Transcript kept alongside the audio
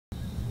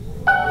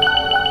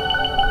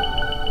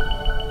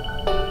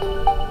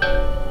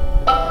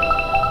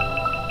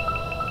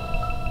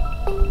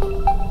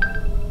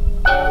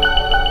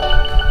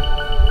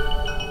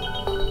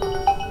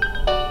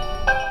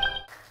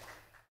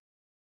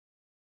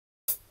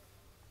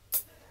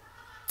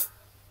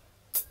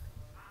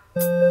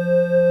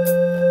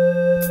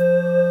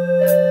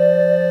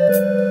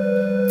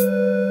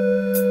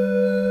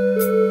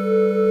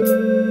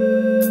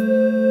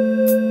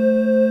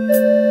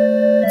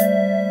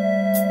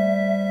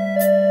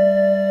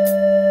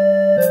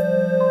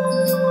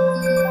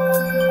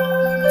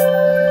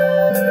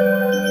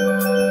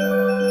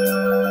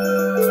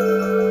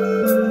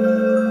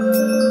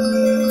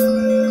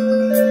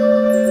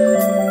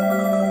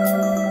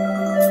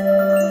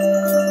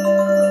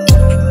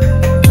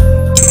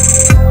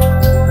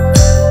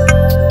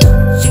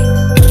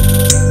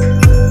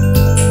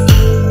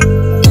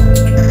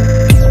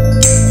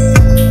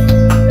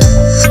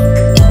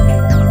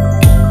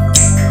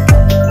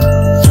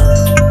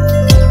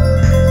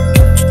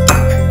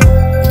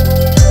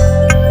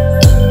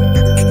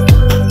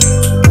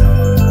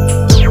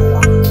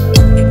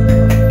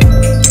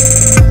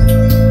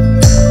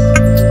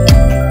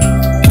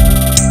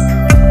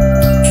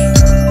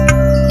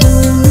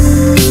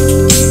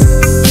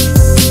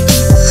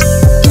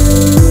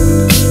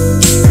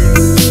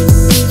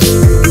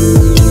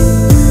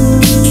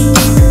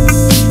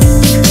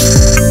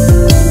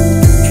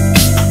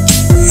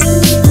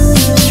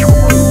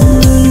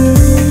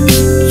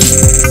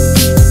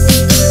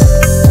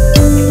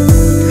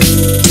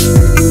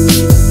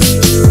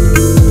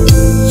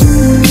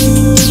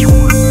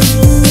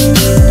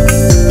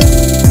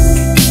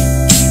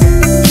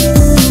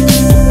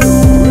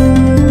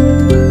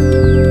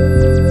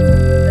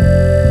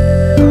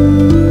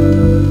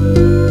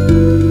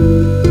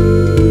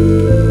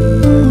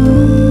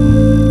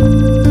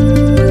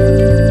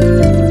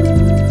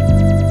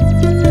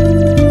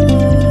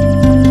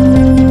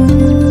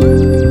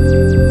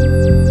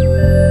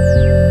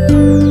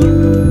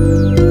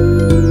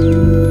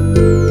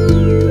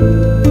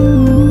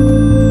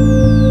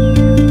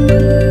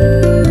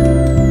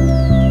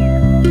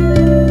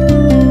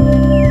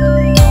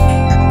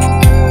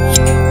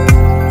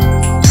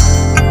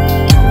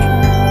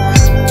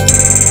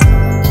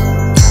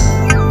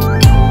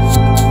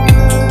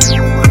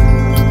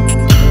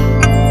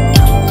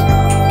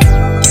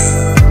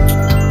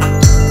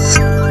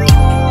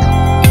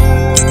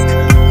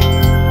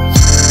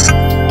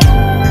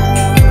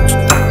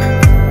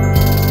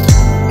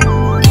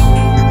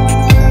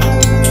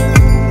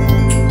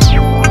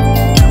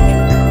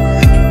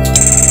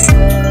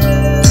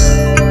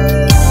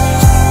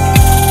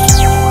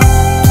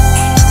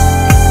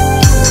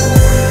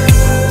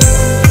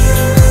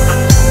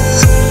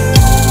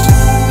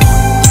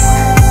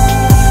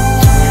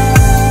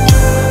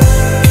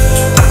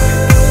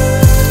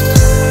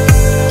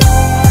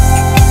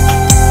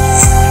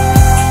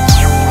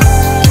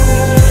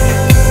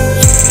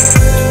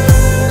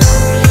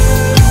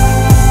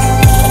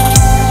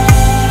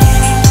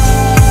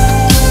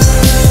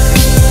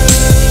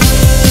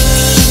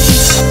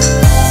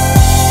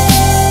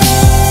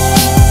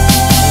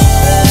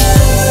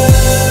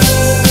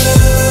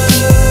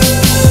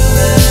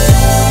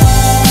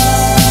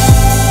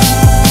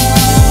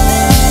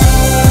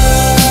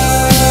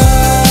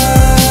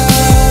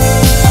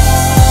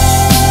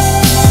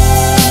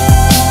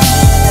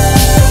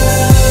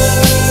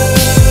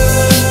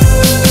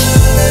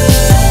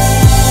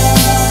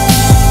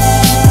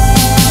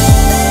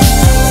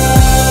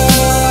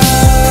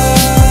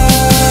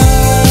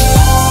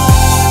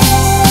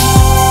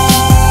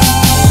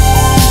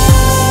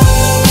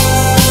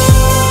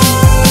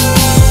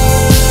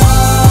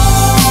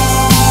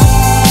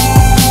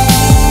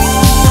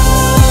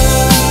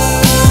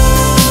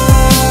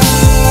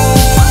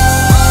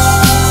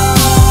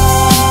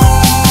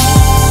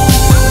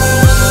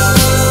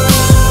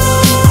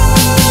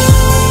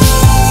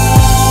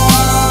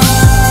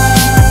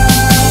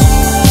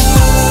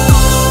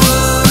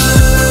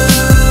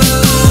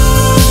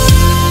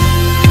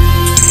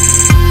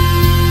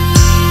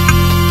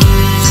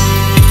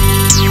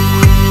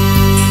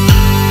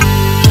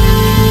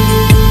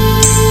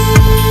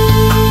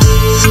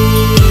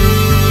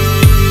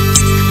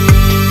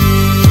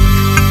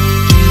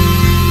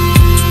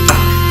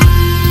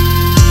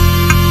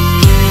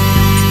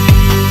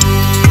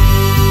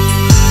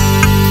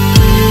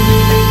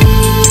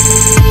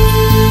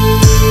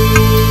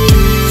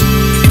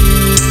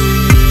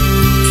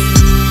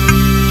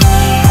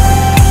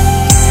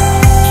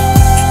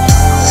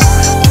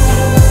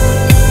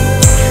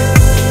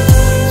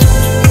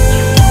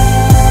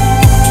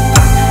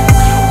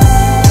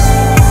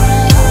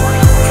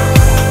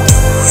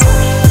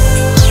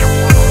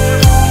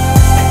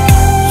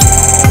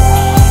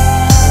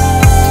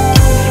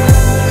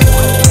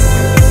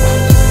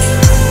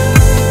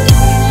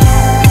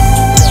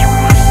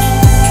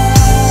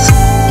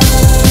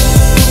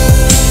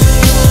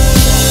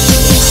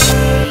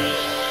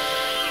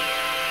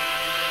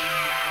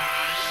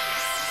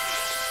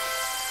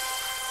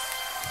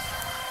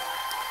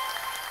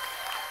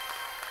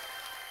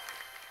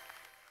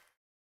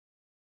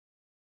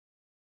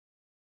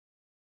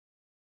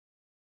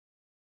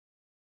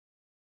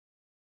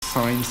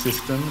sign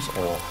systems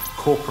or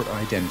corporate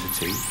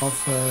identity. Of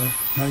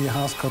je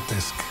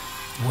haaskottisk,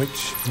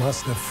 which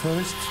was the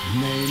first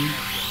name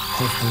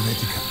of the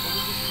Vatican.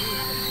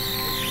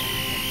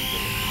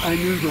 I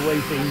knew the way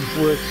things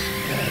worked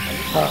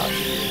past,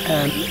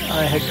 and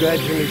I had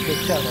gradually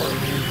picked up on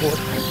the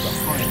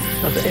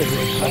importance of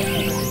Edward's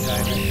husband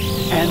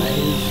and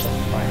his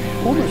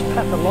almost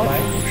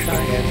pathological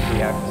shyness.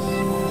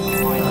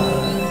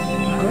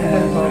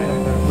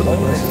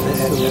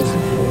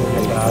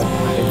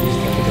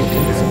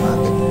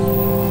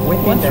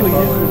 Once we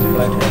introduced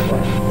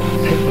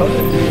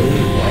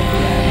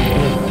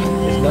him,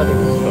 it's not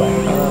even black.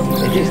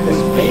 It is the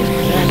space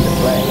behind the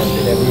black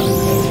that everyone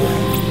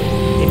mentions.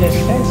 In a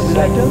sense, but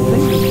I don't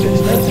think it's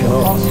such a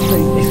hot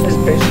thing. It's the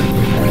space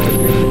behind the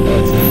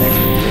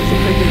next. It's a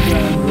bigger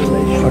ground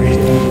relationship. For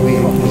instance, we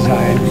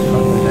design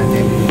because of the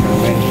name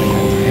convention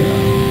and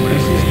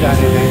this is done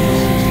in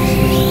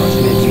 1966 because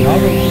it's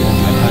novel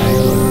at time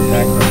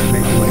that was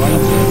making one of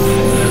the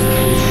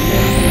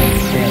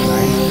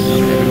airlines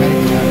of the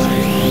American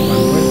Airlines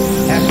one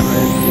with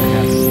asteroids that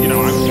have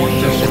I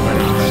wonder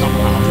whether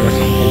somehow there's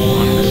some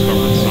whole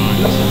undiscovered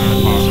science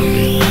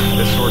possibly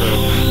this sort of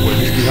would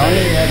it's the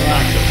only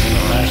airline just in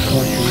the last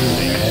 40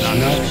 years that has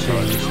not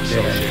changed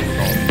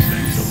their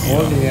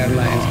all the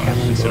airlines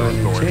come and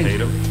go and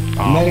change.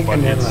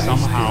 American Airlines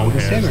somehow do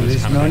the same, and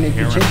there's no need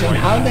to change on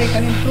how they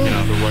can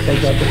improve. They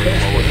got the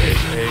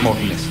best.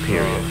 Modernist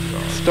period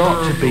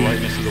start to be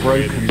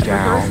broken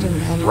down,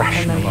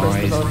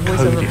 rationalised,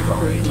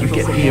 codified. You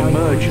get the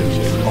emergence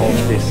of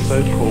this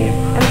so-called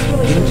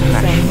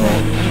international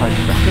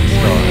typographic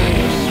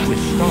style,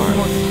 Swiss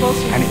style,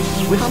 and it's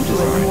Swiss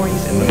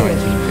designers in the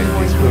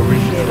 1950s who are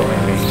really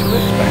driving to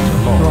expand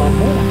along.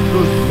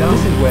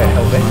 This is where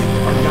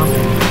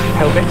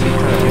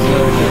Helvetica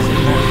emerges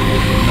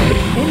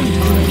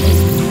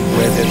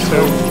where there's so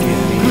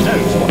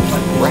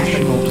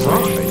rational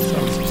design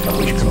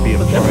which can be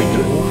applied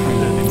to all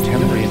kinds of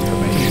contemporary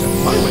information,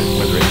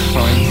 whether it's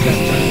science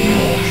systems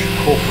or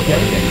corporate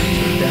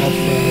identity.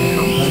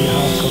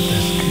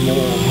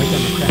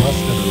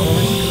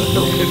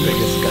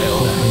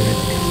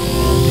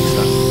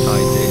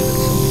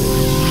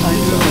 I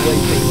knew the way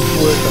things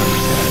worked,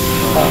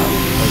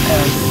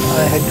 and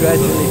I had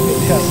gradually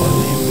picked up on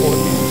the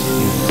importance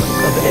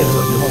of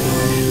Edward's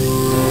husband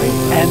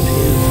and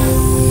his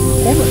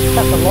almost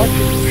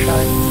pathological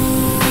shyness.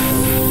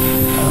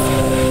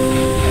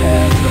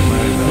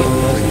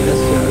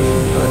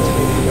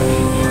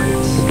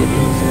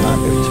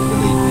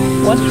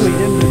 Once we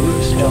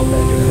introduced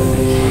Helvetica,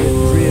 it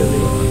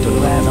really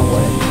ran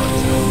away.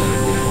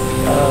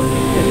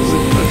 It was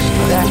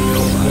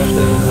exactly what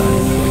they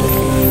were.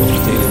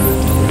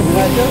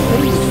 I don't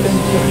think it's been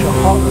such a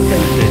hot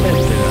thing since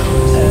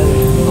as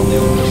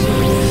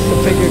the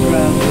bigger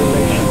ground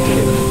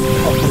relationship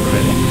of the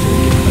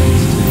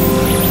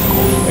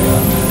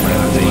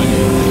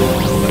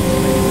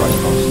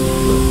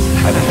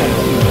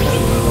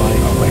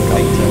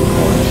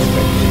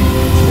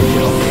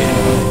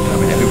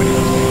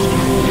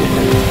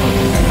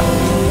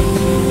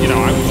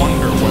I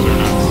wonder whether or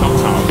not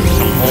somehow there's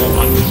some whole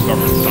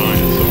undiscovered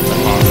science of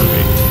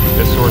photography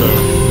that sort of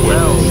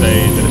would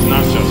say that it's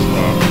not just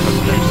because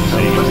it's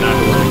interesting, it's not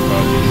just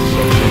because it's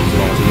associated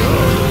with all these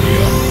things that we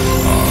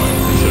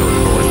consider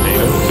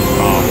authoritative,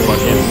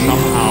 but it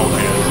somehow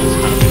has this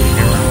kind of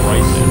inherent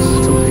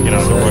rightness.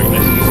 The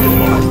rightness is the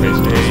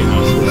lowercase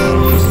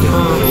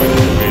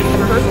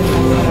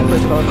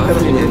a,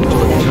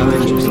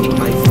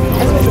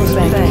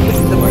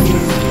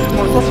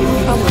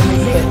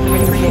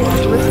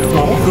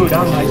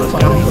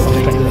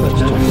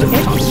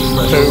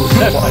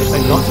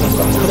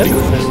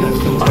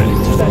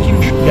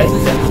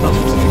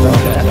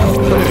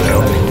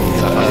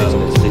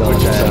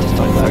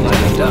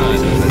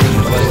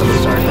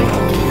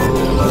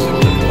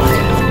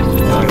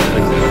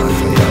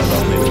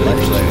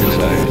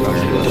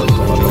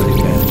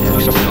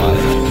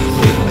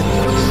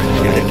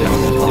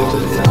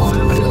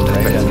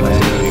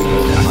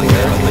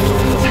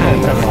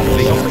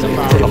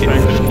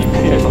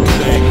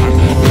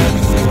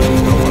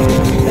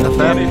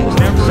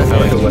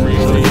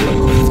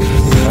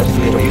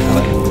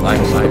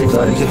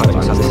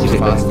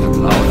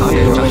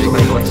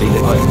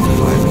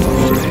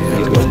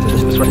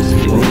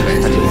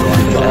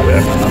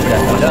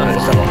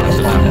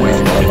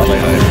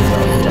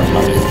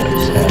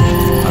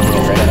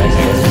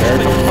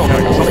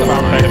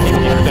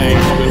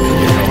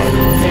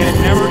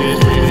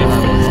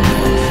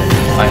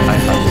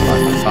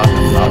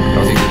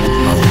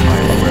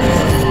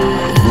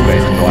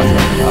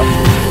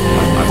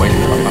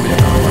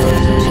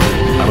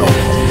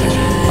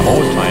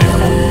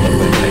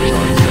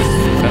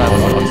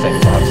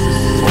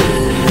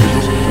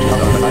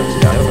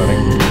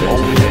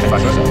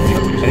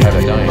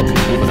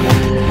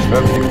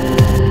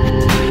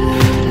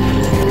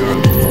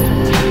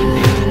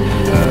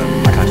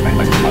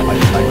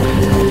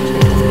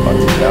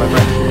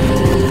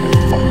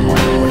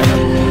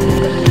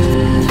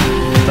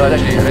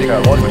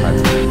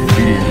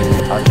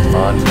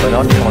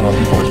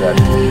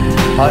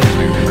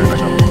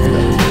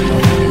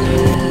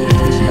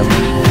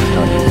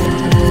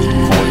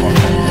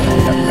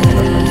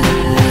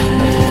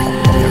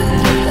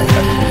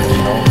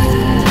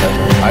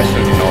 I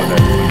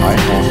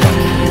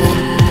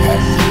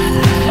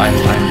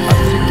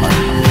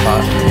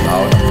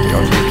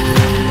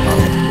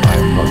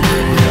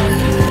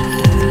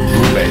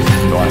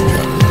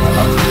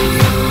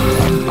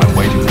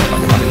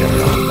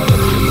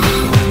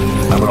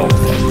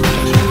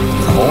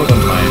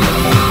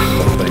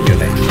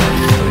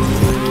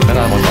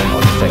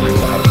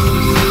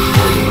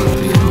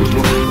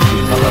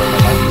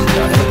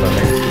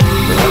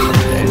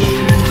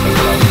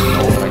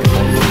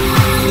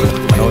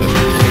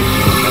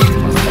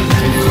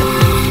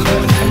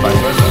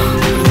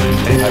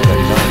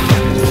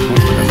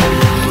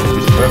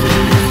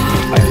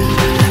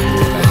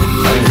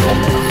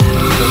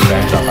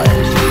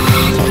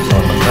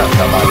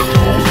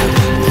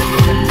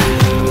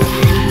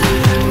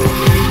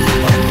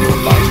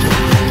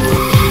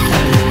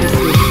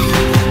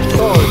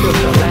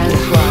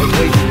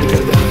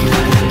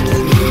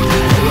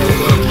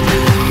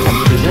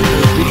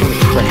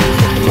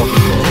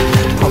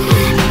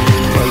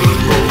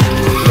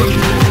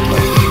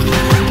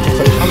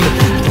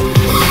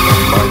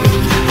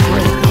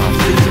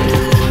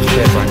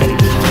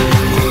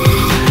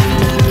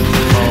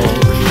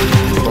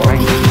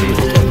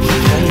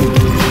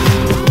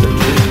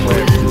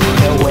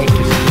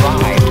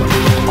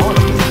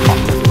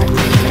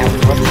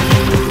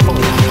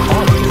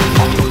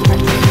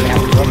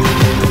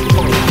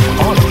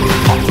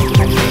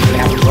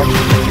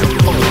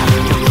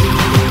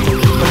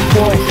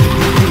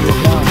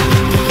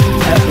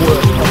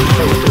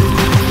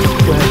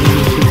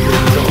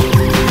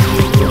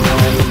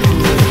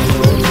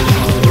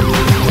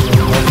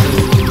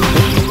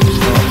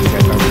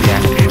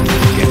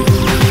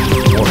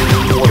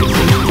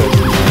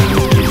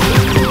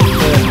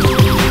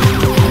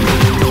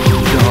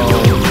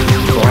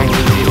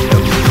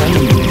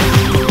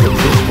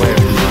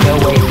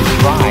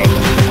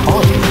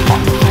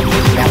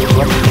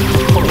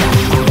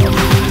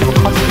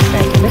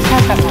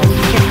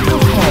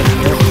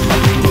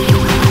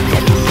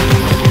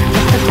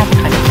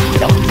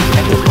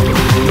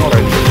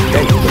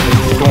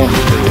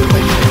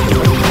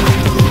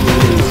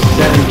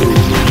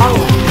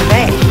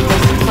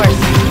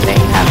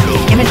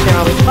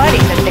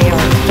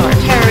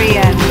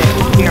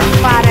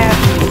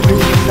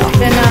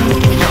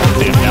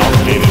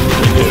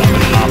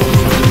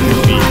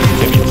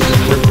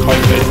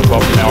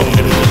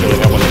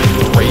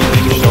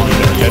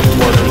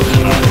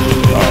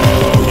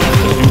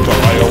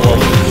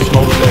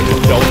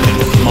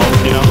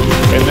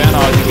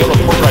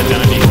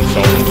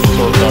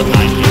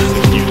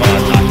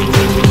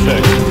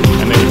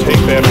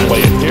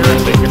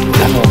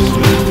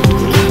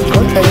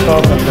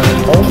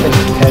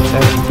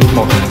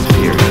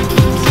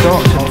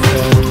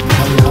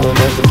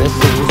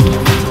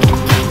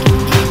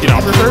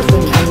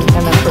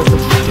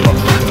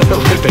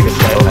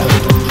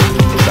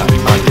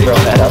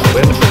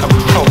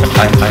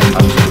I'm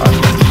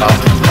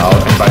asking now,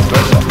 and vice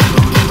versa.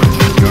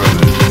 You're a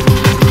mood.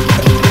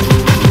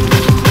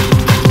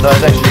 No,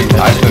 it's actually